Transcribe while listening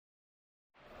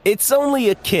It's only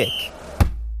a kick,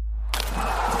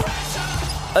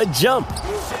 a jump,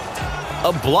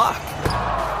 a block.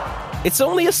 It's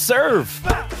only a serve.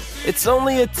 It's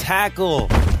only a tackle,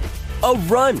 a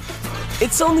run.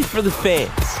 It's only for the fans.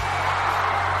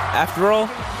 After all,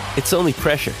 it's only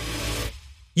pressure.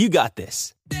 You got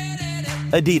this.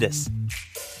 Adidas.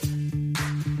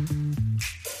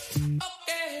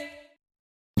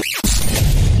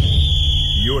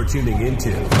 You're tuning into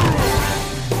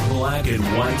Black and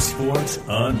White Sports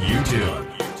on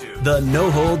YouTube. The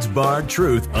no-holds-barred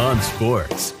truth on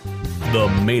sports. The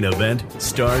main event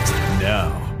starts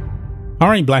now. All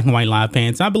right, Black and White Live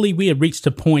fans, I believe we have reached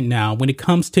a point now when it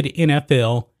comes to the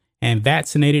NFL and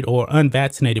vaccinated or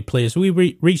unvaccinated players. We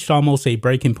reached almost a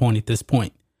breaking point at this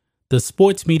point. The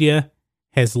sports media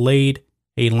has laid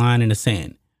a line in the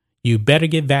sand. You better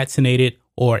get vaccinated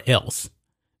or else.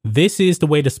 This is the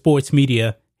way the sports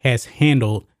media has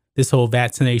handled this whole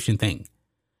vaccination thing.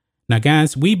 Now,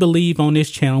 guys, we believe on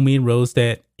this channel, me and Rose,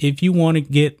 that if you want to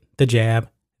get the jab,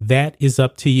 that is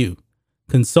up to you.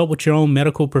 Consult with your own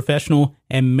medical professional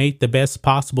and make the best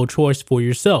possible choice for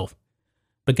yourself.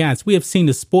 But guys, we have seen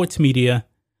the sports media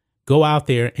go out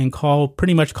there and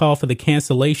pretty much call for the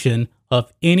cancellation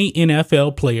of any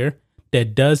NFL player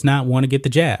that does not want to get the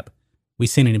jab. We've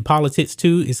seen it in politics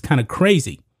too. It's kind of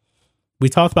crazy. We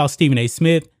talked about Stephen A.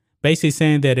 Smith basically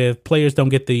saying that if players don't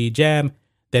get the jab,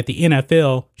 that the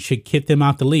NFL should kick them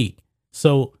out the league.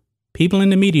 So people in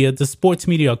the media, the sports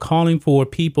media, are calling for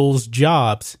people's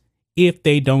jobs if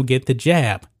they don't get the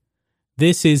jab.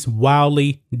 This is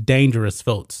wildly dangerous,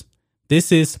 folks.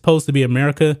 This is supposed to be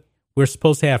America. We're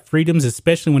supposed to have freedoms,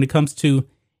 especially when it comes to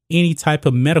any type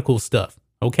of medical stuff,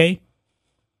 okay?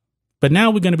 But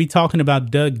now we're going to be talking about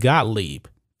Doug Gottlieb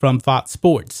from Fox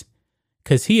Sports,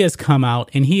 because he has come out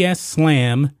and he has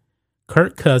slammed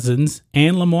Kirk Cousins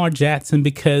and Lamar Jackson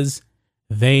because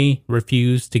they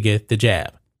refuse to get the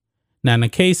jab. Now, in the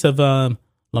case of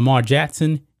Lamar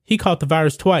Jackson, he caught the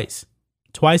virus twice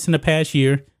in the past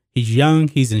year. He's young,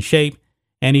 he's in shape,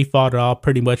 and he fought it off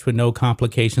pretty much with no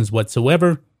complications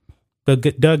whatsoever.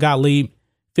 But Doug Gottlieb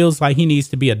feels like he needs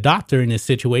to be a doctor in this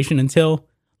situation and tell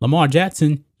Lamar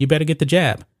Jackson, you better get the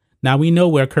jab. Now, we know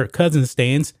where Kirk Cousins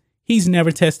stands. He's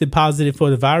never tested positive for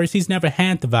the virus. He's never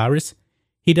had the virus.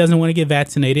 He doesn't want to get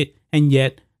vaccinated, and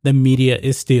yet the media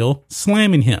is still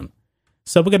slamming him.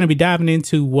 So we're going to be diving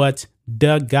into what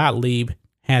Doug Gottlieb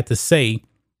had to say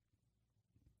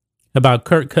about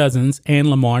Kirk Cousins and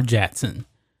Lamar Jackson.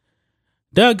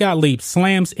 Doug Gottlieb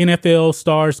slams NFL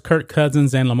stars Kirk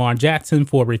Cousins and Lamar Jackson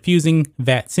for refusing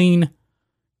vaccine.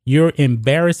 You're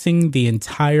embarrassing the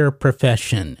entire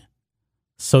profession.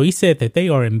 So he said that they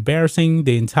are embarrassing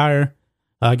the entire,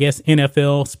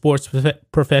 NFL sports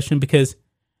profession because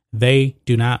they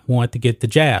do not want to get the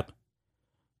jab.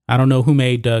 I don't know who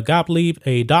made Doug Gottlieb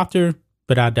a doctor,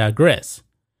 but I digress.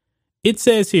 It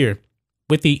says here,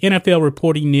 with the NFL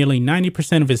reporting nearly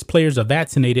 90% of its players are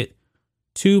vaccinated,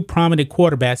 two prominent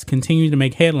quarterbacks continue to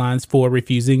make headlines for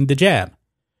refusing the jab.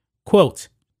 Quote,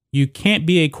 you can't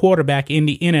be a quarterback in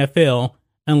the NFL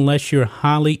unless you're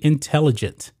highly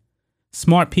intelligent.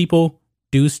 Smart people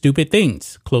do stupid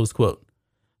things, close quote.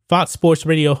 Fox Sports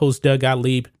Radio host Doug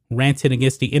Gottlieb ranted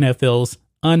against the NFL's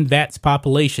unvaxxed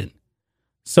population.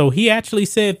 So he actually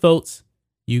said, folks,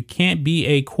 you can't be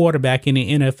a quarterback in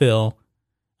the NFL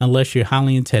unless you're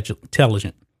highly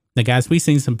intelligent. Now, guys, we've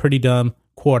seen some pretty dumb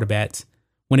quarterbacks.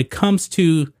 When it comes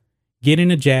to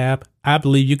getting a jab, I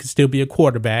believe you can still be a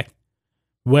quarterback,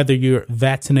 whether you're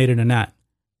vaccinated or not.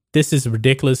 This is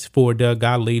ridiculous for Doug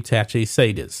Gottlieb to actually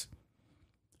say this.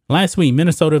 Last week,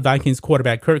 Minnesota Vikings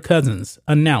quarterback Kirk Cousins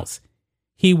announced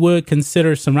he would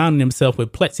consider surrounding himself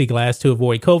with plexiglass to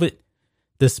avoid COVID,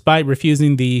 despite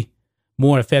refusing the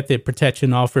more effective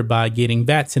protection offered by getting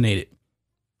vaccinated.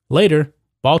 Later,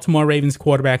 Baltimore Ravens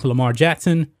quarterback Lamar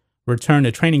Jackson returned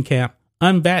to training camp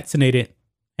unvaccinated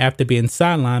after being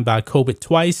sidelined by COVID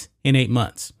twice in 8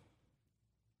 months.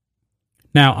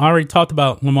 Now, I already talked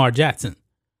about Lamar Jackson.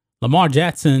 Lamar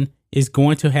Jackson is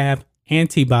going to have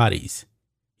antibodies.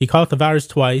 He caught the virus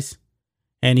twice,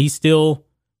 and he's still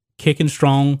kicking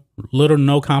strong, little to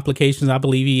no complications. I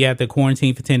believe he had the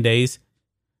quarantine for 10 days.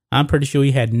 I'm pretty sure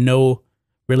he had no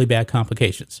really bad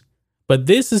complications. But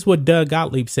this is what Doug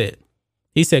Gottlieb said.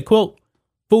 He said, quote,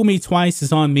 fool me twice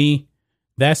is on me.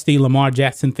 That's the Lamar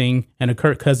Jackson thing, and the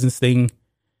Kirk Cousins thing.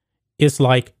 It's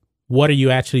like, what are you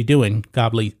actually doing?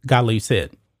 Gottlieb said.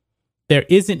 There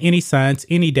isn't any science,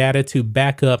 any data to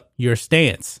back up your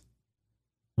stance.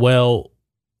 Well,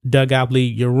 Doug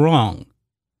Gottlieb, you're wrong.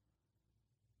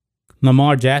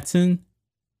 Lamar Jackson,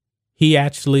 he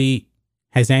actually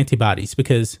has antibodies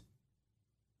because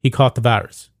he caught the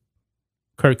virus.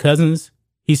 Kirk Cousins,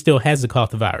 he still hasn't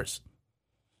caught the virus.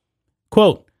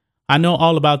 Quote, I know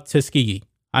all about Tuskegee.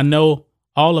 I know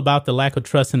all about the lack of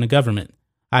trust in the government.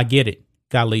 I get it,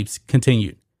 Gottlieb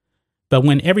continued. But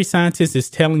when every scientist is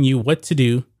telling you what to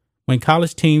do, when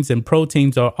college teams and pro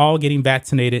teams are all getting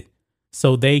vaccinated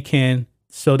so they can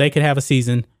have a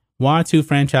season, why are two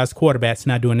franchise quarterbacks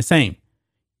not doing the same?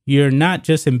 You're not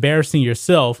just embarrassing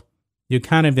yourself, you're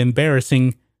kind of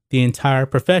embarrassing the entire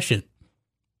profession.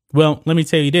 Well, let me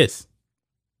tell you this.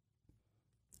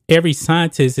 Every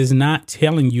scientist is not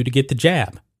telling you to get the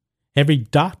jab. Every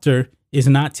doctor is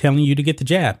not telling you to get the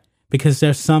jab because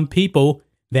there's some people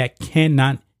that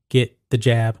cannot get the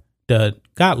jab, Doug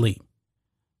Gottlieb.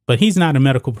 But he's not a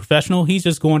medical professional. He's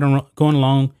just going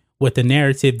along with the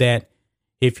narrative that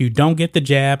if you don't get the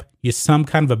jab, you're some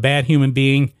kind of a bad human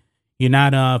being. You're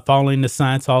not following the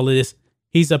science, all of this.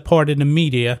 He's a part of the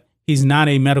media. He's not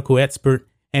a medical expert,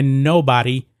 and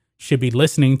nobody should be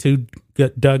listening to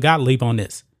Doug Gottlieb on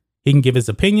this. He can give his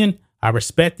opinion. I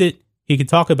respect it. He can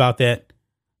talk about that.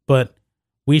 But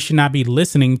we should not be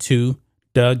listening to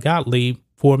Doug Gottlieb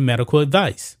for medical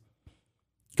advice.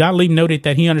 Gottlieb noted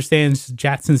that he understands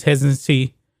Jackson's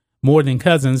hesitancy more than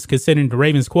Cousins, considering the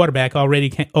Ravens quarterback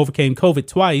already overcame COVID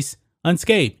twice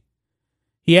unscathed.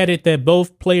 He added that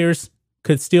both players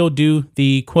could still do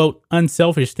the, quote,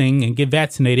 unselfish thing and get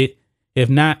vaccinated. If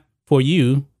not for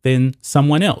you, then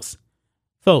someone else.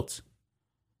 Folks,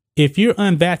 if you're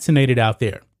unvaccinated out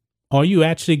there, are you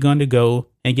actually going to go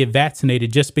and get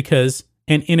vaccinated just because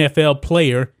an NFL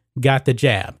player got the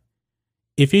jab?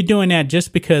 If you're doing that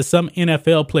just because some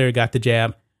NFL player got the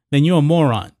jab, then you're a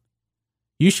moron.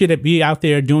 You should be out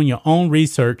there doing your own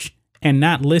research and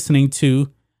not listening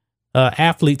to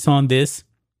athletes on this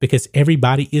because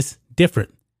everybody is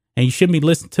different. And you shouldn't be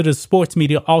listening to the sports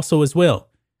media also as well.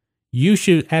 You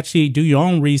should actually do your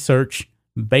own research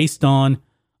based on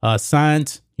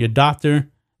science, your doctor,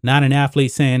 not an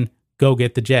athlete saying, go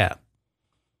get the jab.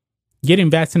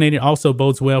 Getting vaccinated also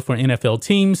bodes well for NFL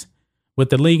teams, with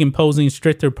the league imposing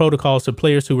stricter protocols for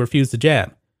players who refuse the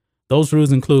jab. Those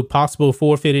rules include possible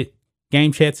forfeited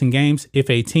game checks in games if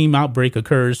a team outbreak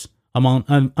occurs among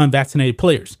unvaccinated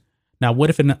players. Now, what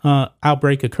if an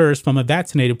outbreak occurs from a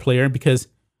vaccinated player? Because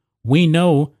we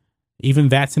know even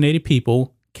vaccinated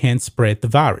people can spread the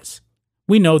virus.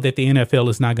 We know that the NFL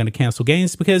is not going to cancel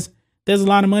games because there's a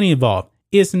lot of money involved.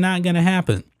 It's not going to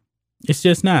happen. It's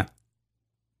just not.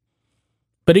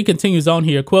 But he continues on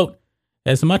here, quote,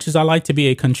 as much as I like to be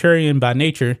a contrarian by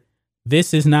nature,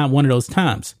 this is not one of those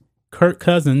times. Kirk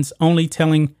Cousins only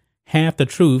telling half the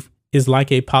truth is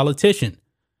like a politician,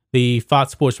 the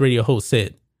Fox Sports Radio host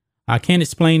said. I can't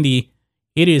explain the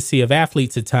idiocy of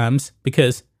athletes at times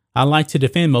because I like to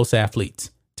defend most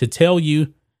athletes. To tell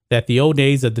you that the old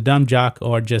days of the dumb jock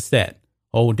are just that,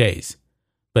 old days.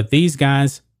 But these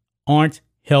guys aren't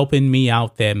helping me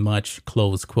out that much,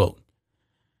 close quote.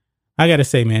 I got to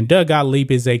say, man, Doug Gottlieb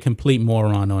is a complete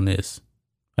moron on this.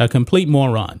 A complete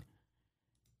moron.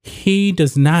 He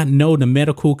does not know the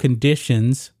medical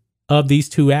conditions of these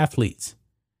two athletes.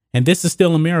 And this is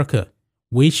still America.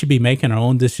 We should be making our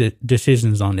own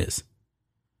decisions on this.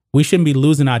 We shouldn't be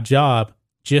losing our job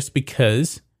just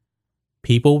because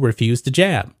people refuse the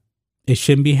jab. It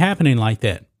shouldn't be happening like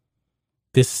that.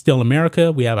 This is still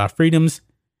America. We have our freedoms.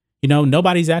 You know,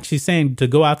 nobody's actually saying to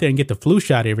go out there and get the flu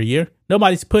shot every year.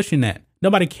 Nobody's pushing that.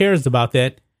 Nobody cares about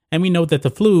that. And we know that the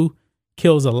flu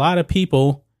kills a lot of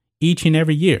people each and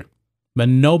every year. But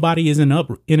nobody is in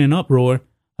an uproar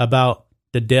about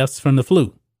the deaths from the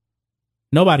flu.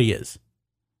 Nobody is.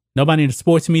 Nobody in the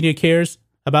sports media cares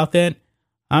about that.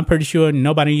 I'm pretty sure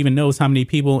nobody even knows how many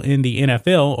people in the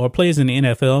NFL or players in the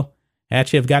NFL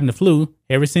actually have gotten the flu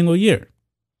every single year.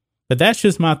 But that's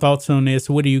just my thoughts on this.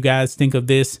 What do you guys think of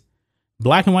this?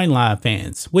 Black and White Live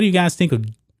fans, what do you guys think of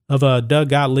Doug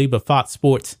Gottlieb of Fox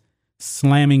Sports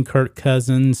slamming Kirk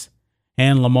Cousins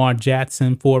and Lamar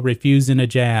Jackson for refusing a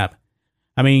jab?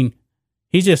 I mean,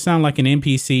 he just sounds like an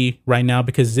NPC right now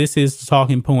because this is the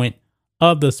talking point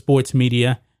of the sports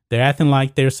media. They're acting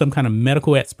like they're some kind of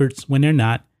medical experts when they're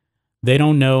not. They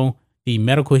don't know the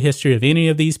medical history of any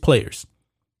of these players.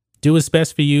 Do what's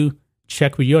best for you,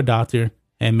 check with your doctor,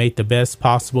 and make the best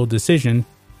possible decision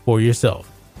for yourself.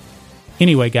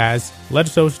 Anyway, guys, let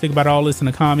us know what you think about all this in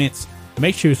the comments.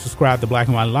 Make sure you subscribe to Black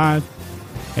and White Live,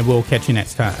 and we'll catch you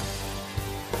next time.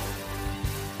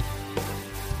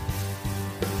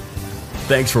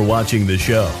 Thanks for watching the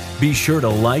show. Be sure to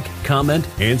like, comment,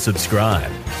 and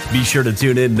subscribe. Be sure to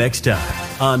tune in next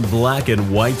time on Black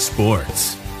and White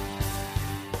Sports.